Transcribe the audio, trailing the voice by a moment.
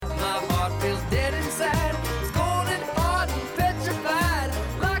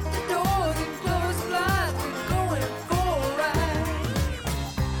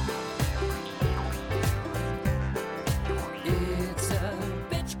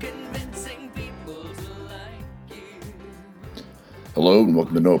Hello and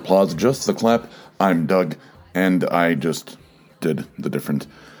welcome to No Applause, Just the Clap. I'm Doug, and I just did the different.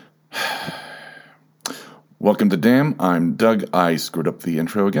 Welcome to Damn, I'm Doug. I screwed up the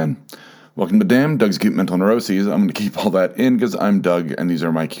intro again. Welcome to Damn, Doug's Cute Mental Neuroses. I'm going to keep all that in because I'm Doug, and these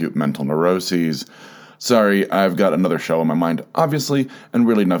are my cute mental neuroses. Sorry, I've got another show on my mind, obviously, and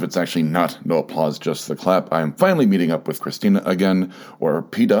really enough, it's actually not No Applause, Just the Clap. I am finally meeting up with Christina again, or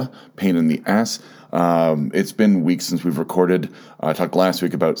PETA, Pain in the Ass. It's been weeks since we've recorded. I talked last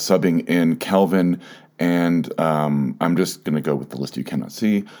week about subbing in Calvin, and I'm just going to go with the list you cannot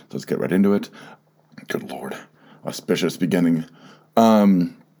see. Let's get right into it. Good Lord. Auspicious beginning.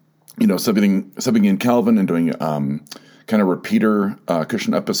 Subbing in Calvin and doing kind of repeater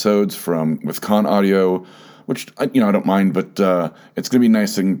cushion episodes with Con Audio, which I don't mind, but it's going to be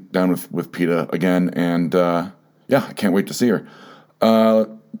nice sitting down with PETA again, and I can't wait to see her.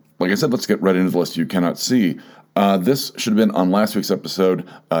 Like I said, let's get right into the list you cannot see. This should have been on last week's episode,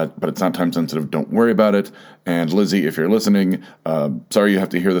 but it's not time sensitive. Don't worry about it. And Lizzie, if you're listening, sorry you have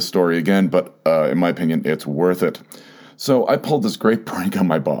to hear this story again, but in my opinion, it's worth it. So I pulled this great prank on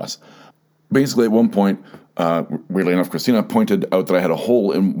my boss. Basically, at one point, weirdly enough, Christina pointed out that I had a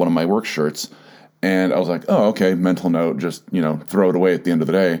hole in one of my work shirts, and I was like, oh, okay, mental note, just, throw it away at the end of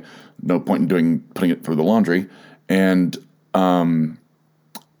the day. No point in putting it through the laundry. And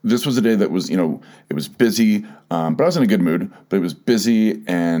this was a day that was, it was busy, but I was in a good mood, but it was busy,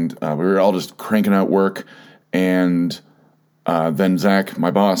 and we were all just cranking out work, and then Zach, my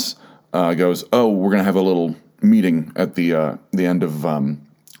boss, goes, oh, we're going to have a little meeting at the end of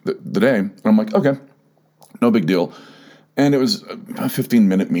the day. And I'm like, okay, no big deal. And it was a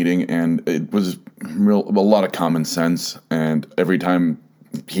 15-minute meeting, and it was a lot of common sense, and every time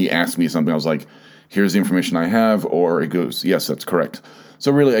he asked me something, I was like, here's the information I have, or he goes, yes, that's correct.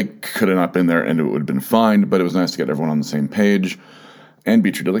 So really, I could have not been there, and it would have been fine, but it was nice to get everyone on the same page and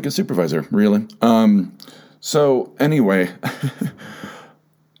be treated like a supervisor, really. So anyway,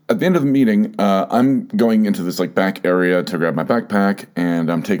 at the end of the meeting, I'm going into this back area to grab my backpack,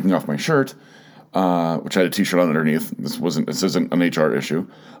 and I'm taking off my shirt, which I had a t-shirt on underneath. This isn't an HR issue.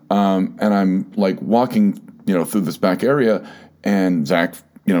 And I'm walking, through this back area, and Zach,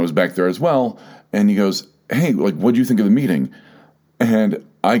 is back there as well. And he goes, hey, what do you think of the meeting? And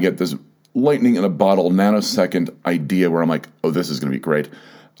I get this lightning in a bottle nanosecond idea where I'm like, oh, this is going to be great.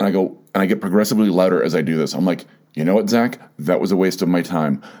 And I get progressively louder as I do this. I'm like, you know what, Zach? That was a waste of my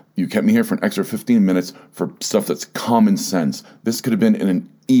time. You kept me here for an extra 15 minutes for stuff that's common sense. This could have been in an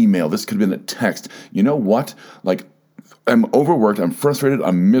email. This could have been a text. You know what? I'm overworked. I'm frustrated.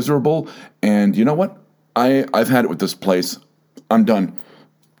 I'm miserable. And you know what? I've had it with this place. I'm done.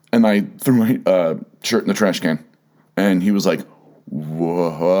 And I threw my shirt in the trash can. And he was like, whoa.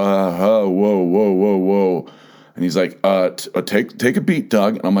 And he's like, take a beat,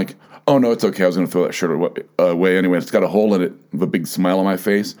 Doug. And I'm like, oh, no, it's okay. I was going to throw that shirt away anyway. It's got a hole in it with a big smile on my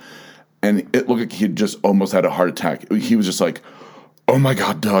face. And it looked like he just almost had a heart attack. He was just like, oh, my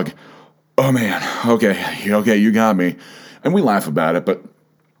God, Doug. Oh, man. Okay, you got me. And we laugh about it, but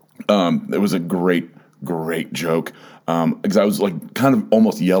it was a great joke. Because I was kind of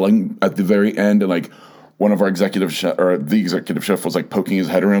almost yelling at the very end, and one of our executive chef, or the executive chef, was poking his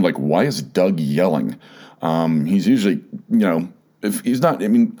head around, why is Doug yelling? He's usually, if he's not,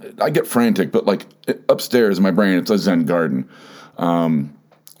 I get frantic, but upstairs in my brain, it's a Zen garden.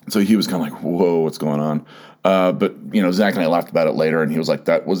 So he was kind of whoa, what's going on? But Zach and I laughed about it later, and he was like,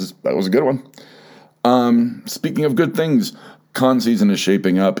 that was a good one. Speaking of good things, con season is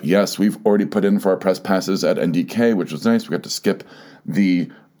shaping up. Yes, we've already put in for our press passes at NDK, which was nice. We got to skip the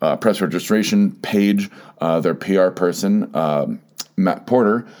press registration page. Their PR person, Matt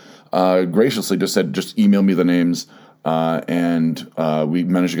Porter, graciously just said, just email me the names, and we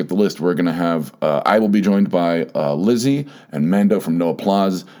managed to get the list. We're going to have, I will be joined by Lizzie and Mando from No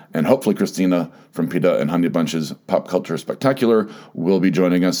Applause, and hopefully Christina from PETA and Honey Bunch's Pop Culture Spectacular will be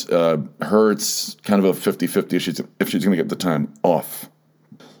joining us. It's kind of a 50-50 if she's going to get the time off.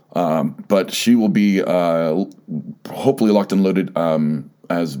 But she will be hopefully locked and loaded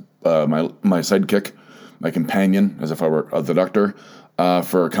as my sidekick, my companion, as if I were the doctor,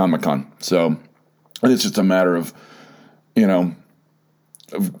 for Comic-Con. So it's just a matter of,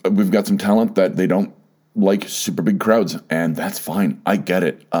 we've got some talent that they don't like super big crowds, and that's fine. I get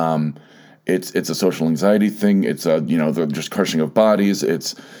it. It's a social anxiety thing. It's the just crushing of bodies.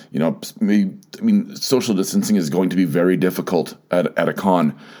 It's social distancing is going to be very difficult at a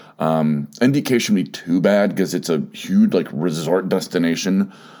con. NDK shouldn't be too bad because it's a huge resort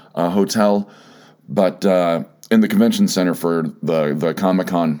destination hotel, but in the convention center for the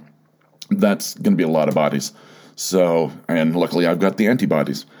Comic-Con, that's going to be a lot of bodies. So, and luckily I've got the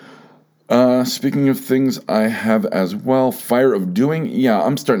antibodies. Speaking of things I have as well, Fire of Doing. Yeah,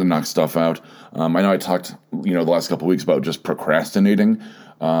 I'm starting to knock stuff out. I know I talked, the last couple of weeks about just procrastinating,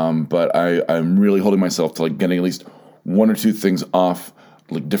 but I'm really holding myself to like getting at least one or two things off,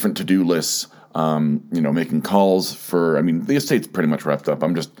 like different to-do lists. Making calls the estate's pretty much wrapped up.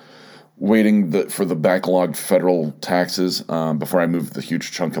 I'm just waiting for the backlogged federal taxes before I move the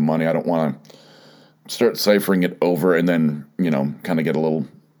huge chunk of money. I don't want to start ciphering it over and then, kind of get a little,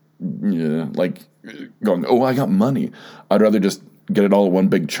 going, oh, I got money. I'd rather just get it all in one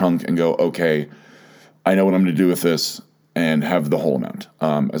big chunk and go, okay, I know what I'm going to do with this and have the whole amount,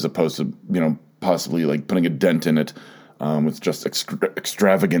 as opposed to, possibly like putting a dent in it with just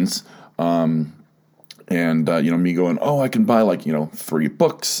extravagance. Me going, oh, I can buy 3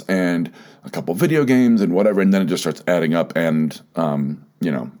 books and a couple video games and whatever. And then it just starts adding up and,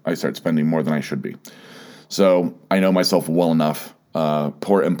 I start spending more than I should be. So I know myself well enough.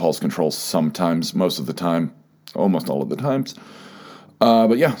 Poor impulse control sometimes, most of the time, almost all of the times.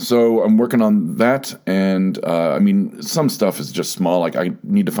 But yeah, so I'm working on that. And, some stuff is just small. Like I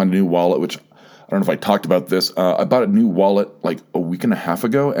need to find a new wallet, which I don't know if I talked about this. I bought a new wallet like a week and a half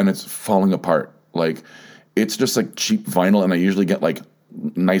ago and it's falling apart. Like it's just like cheap vinyl. And I usually get like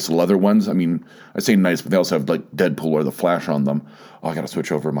nice leather ones. I say nice, but they also have like Deadpool or the Flash on them. Oh, I got to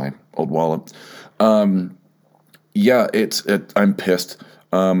switch over my old wallet. I'm pissed.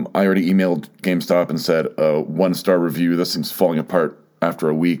 I already emailed GameStop and said, 1-star review. This thing's falling apart after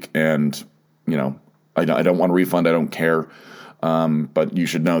a week. And, I don't want a refund. I don't care. But you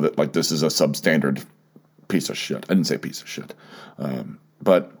should know that like this is a substandard piece of shit. I didn't say piece of shit.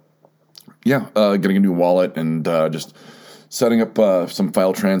 But yeah, getting a new wallet and just setting up some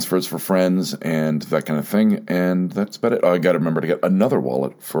file transfers for friends and that kind of thing. And that's about it. Oh, I got to remember to get another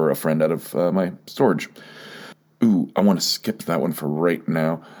wallet for a friend out of my storage. Ooh, I want to skip that one for right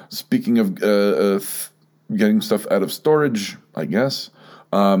now. Speaking of getting stuff out of storage, I guess.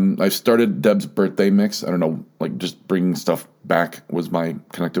 I started Deb's birthday mix. I don't know, like just bringing stuff back was my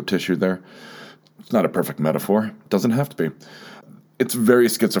connective tissue there. It's not a perfect metaphor. It doesn't have to be. It's very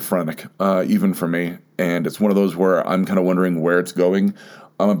schizophrenic, even for me. And it's one of those where I'm kind of wondering where it's going.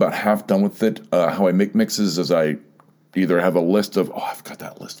 I'm about half done with it. How I make mixes is I either have a list of, I've got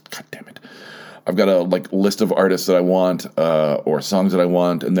that list. God damn it. I've got a list of artists that I want, or songs that I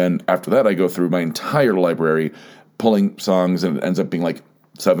want. And then after that, I go through my entire library, pulling songs, and it ends up being like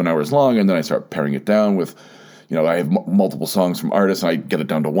 7 hours long. And then I start paring it down with, I have multiple songs from artists, and I get it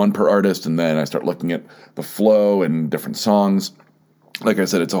down to 1 per artist. And then I start looking at the flow and different songs. Like I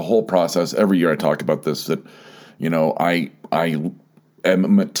said, it's a whole process. Every year I talk about this, that, I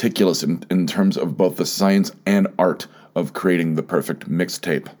am meticulous in terms of both the science and art of creating the perfect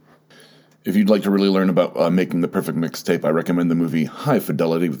mixtape. If you'd like to really learn about making the perfect mixtape, I recommend the movie High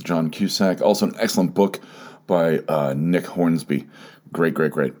Fidelity with John Cusack. Also an excellent book by Nick Hornsby. Great.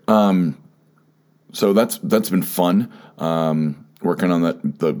 So that's been fun. Working on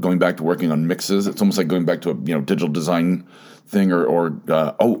that, going back to working on mixes. It's almost like going back to a digital design thing, or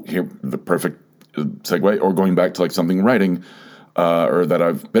here the perfect segue, or going back to like something writing, or that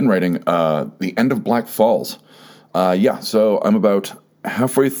I've been writing. The End of Black Falls. So I'm about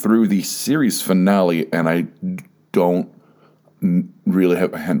halfway through the series finale, and I don't really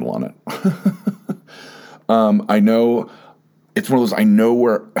have a handle on it. I know it's one of those. I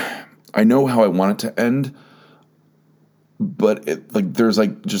know how I want it to end, but there's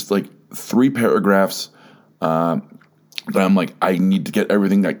just 3 paragraphs that I'm like, I need to get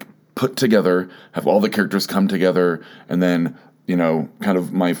everything put together, have all the characters come together, and then kind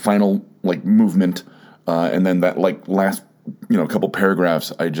of my final movement, and then that last couple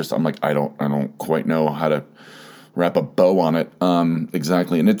paragraphs. I'm like, I don't quite know how to wrap a bow on it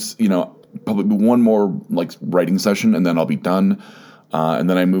exactly, and it's probably one more writing session, and then I'll be done, and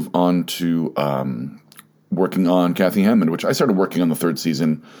then I move on to working on Kathy Hammond, which I started working on the 3rd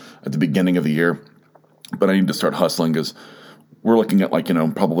season at the beginning of the year, but I need to start hustling because we're looking at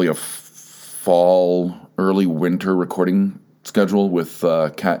probably a fall, early winter recording schedule with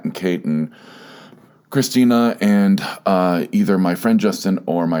Kat and Kate and Christina and either my friend Justin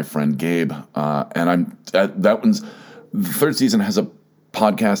or my friend Gabe. And that one's, the 3rd season has a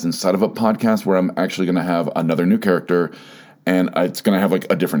podcast inside of a podcast where I'm actually going to have another new character, and it's going to have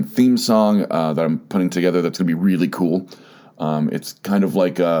a different theme song that I'm putting together that's going to be really cool. It's kind of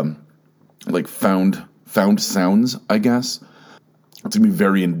like found sounds, I guess. It's going to be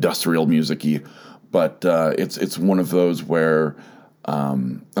very industrial music-y, but it's one of those where,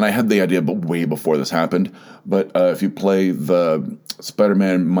 and I had the idea but way before this happened, but if you play the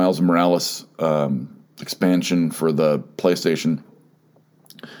Spider-Man Miles Morales expansion for the PlayStation,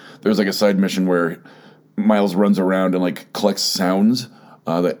 there's like a side mission where Miles runs around and like collects sounds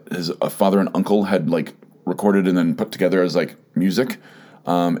that his father and uncle had like recorded and then put together as like music.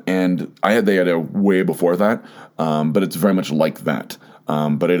 And they had a way before that, but it's very much like that.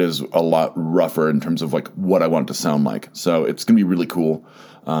 But it is a lot rougher in terms of like what I want it to sound like. So it's going to be really cool.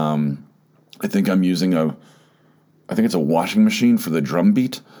 I think I'm using I think it's a washing machine for the drum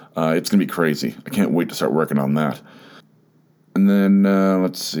beat. It's going to be crazy. I can't wait to start working on that. And then,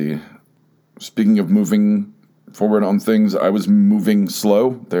 let's see. Speaking of moving forward on things, I was moving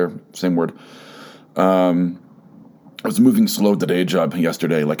slow. There, same word. I was moving slow at the day job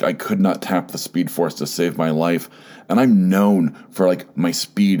yesterday. Like, I could not tap the Speed Force to save my life. And I'm known for, like, my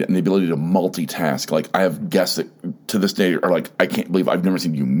speed and the ability to multitask. Like, I have guests that, to this day, are like, I can't believe I've never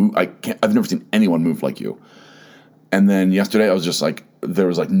seen you move. I've never seen anyone move like you. And then yesterday, I was just like, there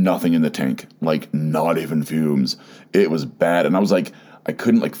was, like, nothing in the tank. Like, not even fumes. It was bad. And I was like, I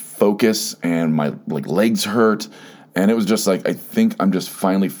couldn't, like, focus, and my, like, legs hurt. And it was just like, I think I'm just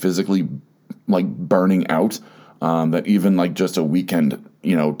finally physically, like, burning out. That even like just a weekend,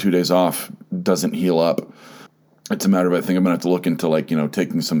 2 days off doesn't heal up. It's a matter of, I think I'm going to have to look into like,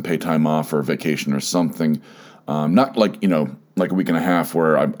 taking some pay time off or vacation or something. Not like, like a week and a half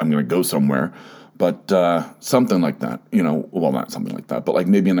where I'm going to go somewhere, but something like that, well, not something like that, but like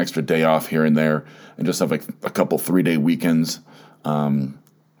maybe an extra day off here and there and just have like a couple 3-day weekends,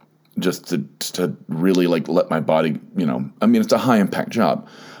 just to really like let my body, it's a high impact job.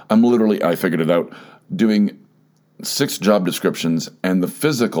 I figured it out, doing 6 job descriptions and the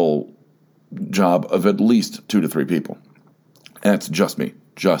physical job of at least 2 to 3 people. And it's just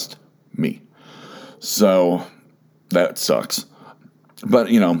me. So that sucks.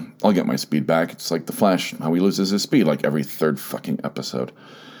 But, I'll get my speed back. It's like the Flash, how he loses his speed like every 3rd fucking episode.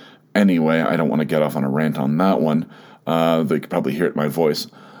 Anyway, I don't want to get off on a rant on that one. They could probably hear it in my voice.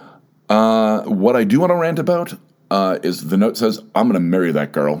 What I do want to rant about is the note says, I'm going to marry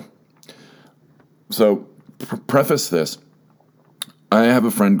that girl. So, preface this. I have a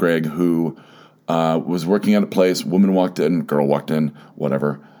friend, Greg, who was working at a place. Woman walked in, girl walked in,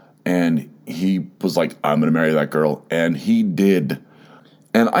 whatever. And he was like, I'm going to marry that girl. And he did.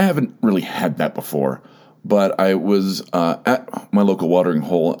 And I haven't really had that before. But I was at my local watering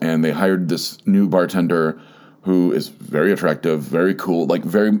hole, and they hired this new bartender who is very attractive, very cool,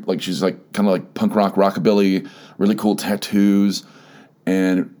 she's like kind of like punk rock, rockabilly, really cool tattoos.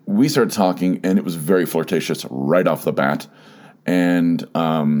 And we started talking, and it was very flirtatious right off the bat. And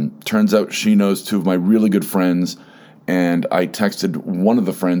turns out she knows 2 of my really good friends. And I texted one of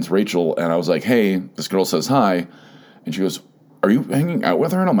the friends, Rachel, and I was like, hey, this girl says hi. And she goes, are you hanging out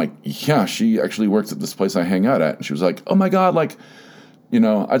with her? And I'm like, yeah, she actually works at this place I hang out at. And she was like, oh my God, like,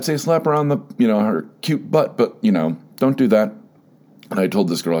 I'd say slap her on the, her cute butt, but, don't do that. And I told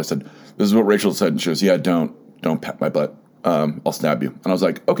this girl, I said, this is what Rachel said. And she goes, yeah, don't pat my butt. I'll stab you. And I was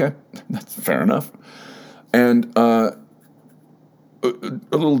like, okay, that's fair enough. And a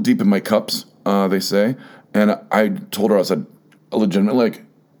little deep in my cups, they say. And I told her, I said, legitimately,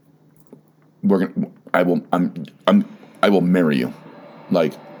 like, I will marry you.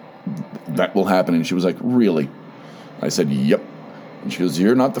 Like, that will happen. And she was like, really? I said, yep. And she goes,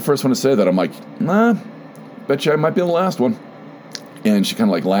 you're not the first one to say that. I'm like, nah, bet you I might be the last one. And she kind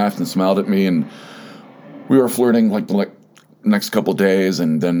of like laughed and smiled at me, and we were flirting like next couple days.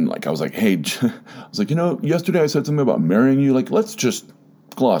 And then like I was like, hey, I was like, yesterday I said something about marrying you. Like, let's just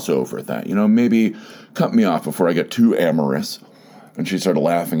gloss over that. Maybe cut me off before I get too amorous. And she started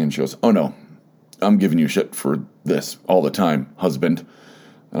laughing, and she goes, oh no, I'm giving you shit for this all the time, husband.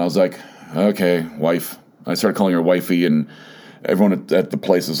 And I was like, okay, wife. I started calling her wifey, and everyone at the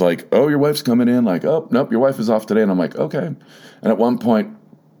place is like, oh, your wife's coming in. Like, oh, nope, your wife is off today. And I'm like, okay. And at one point,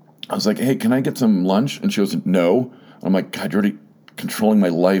 I was like, hey, can I get some lunch? And she goes, no. And I'm like, God, you're already controlling my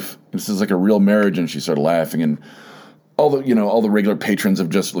life. This is like a real marriage. And she started laughing. And all the regular patrons have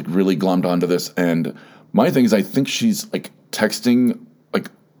just like really glommed onto this. And my thing is, I think she's like texting like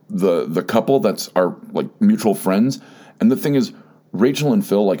the couple that's our like mutual friends. And the thing is, Rachel and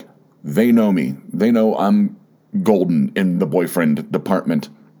Phil, like, they know me. They know I'm golden in the boyfriend department,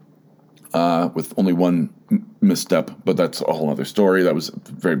 with only one misstep, but that's a whole other story. That was at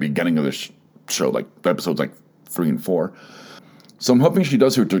the very beginning of the show, like episodes like 3 and 4. So I'm hoping she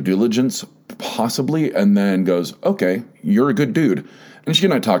does her due diligence, possibly, and then goes, okay, you're a good dude. And she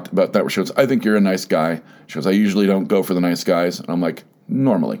and I talked about that, where she goes, I think you're a nice guy. She goes, I usually don't go for the nice guys. And I'm like,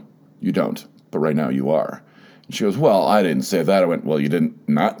 normally, you don't, but right now you are. And she goes, well, I didn't say that. I went, well, you didn't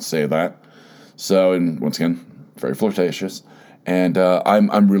not say that. So, and once again, very flirtatious. And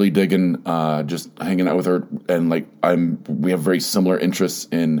I'm really digging just hanging out with her, and like we have very similar interests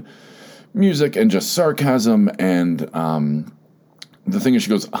in music and just sarcasm. And the thing is, she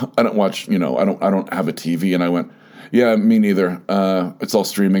goes, I don't watch, I don't have a TV. And I went, yeah, me neither. It's all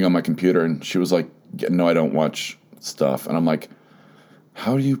streaming on my computer. And she was like, yeah, no, I don't watch stuff. And I'm like,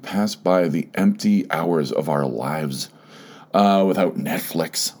 how do you pass by the empty hours of our lives without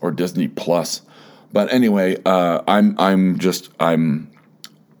Netflix or Disney Plus? But anyway, I'm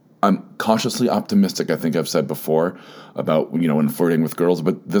cautiously optimistic. I think I've said before about when flirting with girls,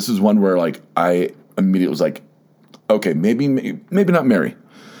 but this is one where like I immediately was like, okay, maybe not marry,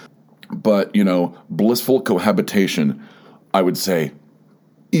 but blissful cohabitation, I would say,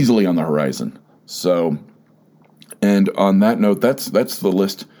 easily on the horizon. So, and on that note, that's the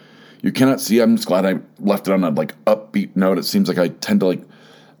list. You cannot see. I'm just glad I left it on a like upbeat note. It seems like I tend to like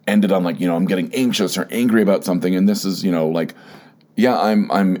end it on like I'm getting anxious or angry about something, and this is like, yeah,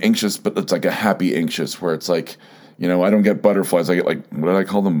 I'm anxious, but it's like a happy anxious where it's like I don't get butterflies. I get like, what did I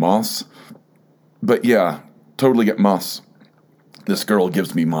call them, moths? But yeah, totally get moths. This girl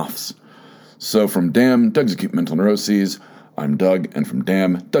gives me moths. So from Damn, Doug's Acute Mental Neuroses, I'm Doug, and from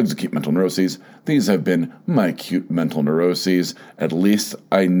Damn, Doug's Acute Mental Neuroses, these have been my acute mental neuroses. At least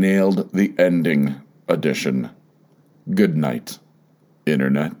I nailed the ending edition. Good night,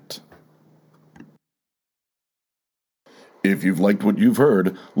 Internet. If you've liked what you've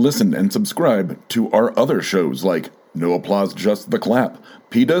heard, listen and subscribe to our other shows like No Applause, Just the Clap,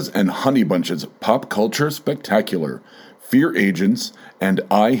 PETA's and Honey Bunch's Pop Culture Spectacular, Fear Agents, and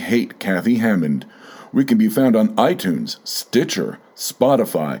I Hate Kathy Hammond. We can be found on iTunes, Stitcher,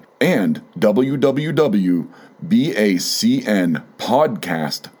 Spotify, and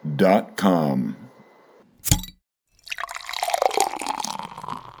www.bacnpodcast.com.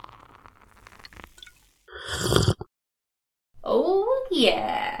 Oh,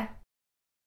 yeah.